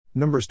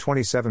Numbers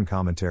 27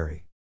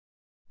 Commentary.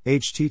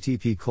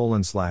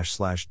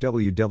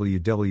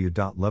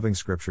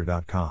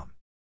 http://www.lovingscripture.com.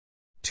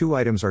 Two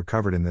items are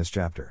covered in this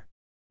chapter.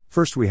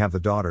 First, we have the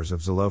daughters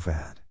of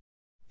Zelophehad.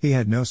 He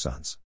had no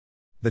sons.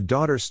 The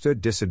daughters stood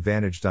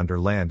disadvantaged under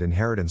land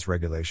inheritance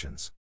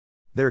regulations.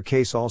 Their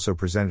case also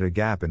presented a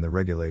gap in the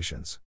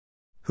regulations.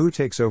 Who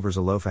takes over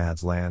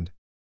Zelophehad's land?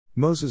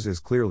 Moses is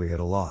clearly at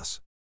a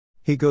loss.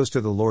 He goes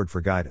to the Lord for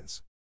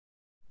guidance.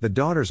 The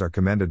daughters are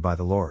commended by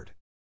the Lord.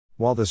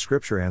 While the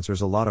scripture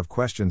answers a lot of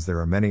questions, there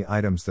are many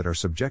items that are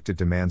subjected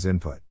to man's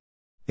input.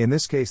 In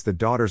this case, the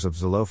daughters of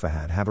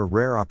Zelophehad have a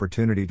rare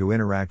opportunity to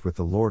interact with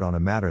the Lord on a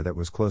matter that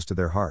was close to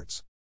their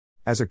hearts.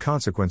 As a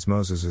consequence,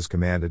 Moses is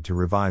commanded to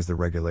revise the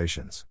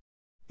regulations.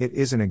 It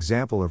is an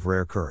example of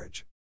rare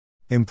courage.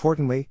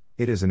 Importantly,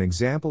 it is an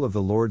example of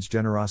the Lord's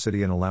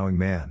generosity in allowing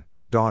man,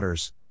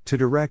 daughters, to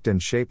direct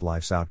and shape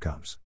life's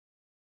outcomes.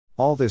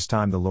 All this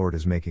time the Lord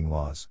is making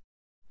laws.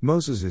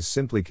 Moses is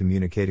simply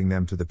communicating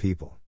them to the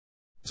people.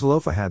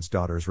 Zelophehad's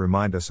daughters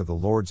remind us of the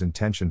Lord's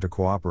intention to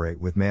cooperate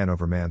with man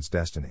over man's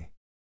destiny.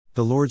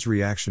 The Lord's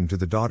reaction to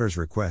the daughters'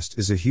 request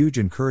is a huge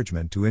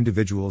encouragement to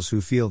individuals who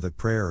feel that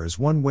prayer is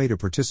one way to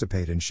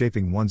participate in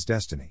shaping one's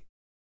destiny.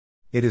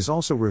 It is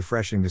also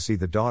refreshing to see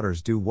the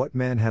daughters do what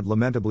men had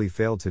lamentably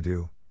failed to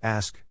do: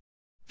 ask.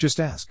 Just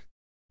ask.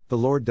 The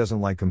Lord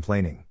doesn't like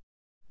complaining.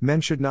 Men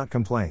should not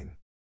complain.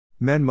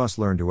 Men must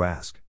learn to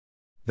ask.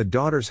 The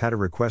daughters had a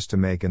request to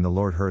make and the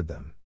Lord heard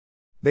them.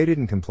 They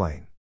didn't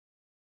complain.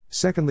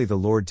 Secondly, the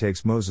Lord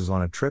takes Moses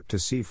on a trip to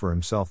see for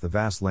himself the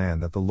vast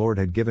land that the Lord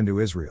had given to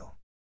Israel.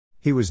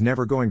 He was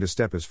never going to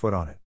step his foot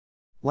on it.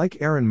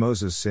 Like Aaron,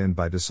 Moses sinned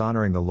by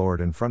dishonoring the Lord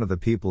in front of the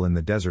people in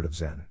the desert of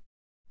Zin.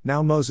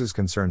 Now Moses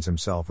concerns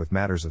himself with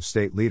matters of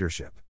state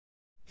leadership.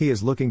 He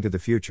is looking to the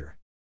future.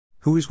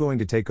 Who is going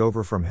to take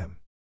over from him?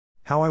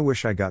 How I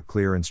wish I got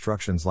clear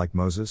instructions like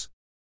Moses.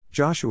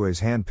 Joshua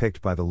is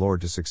handpicked by the Lord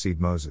to succeed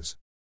Moses.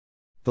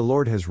 The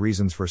Lord has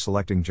reasons for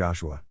selecting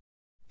Joshua.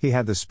 He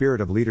had the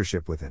spirit of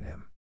leadership within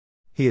him.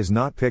 He is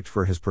not picked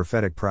for his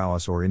prophetic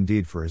prowess or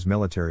indeed for his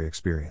military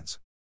experience.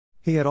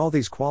 He had all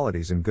these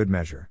qualities in good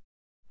measure.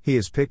 He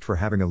is picked for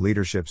having a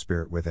leadership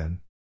spirit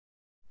within.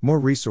 More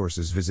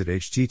resources, visit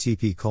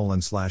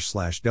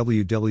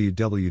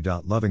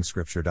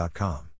http://www.lovingscripture.com.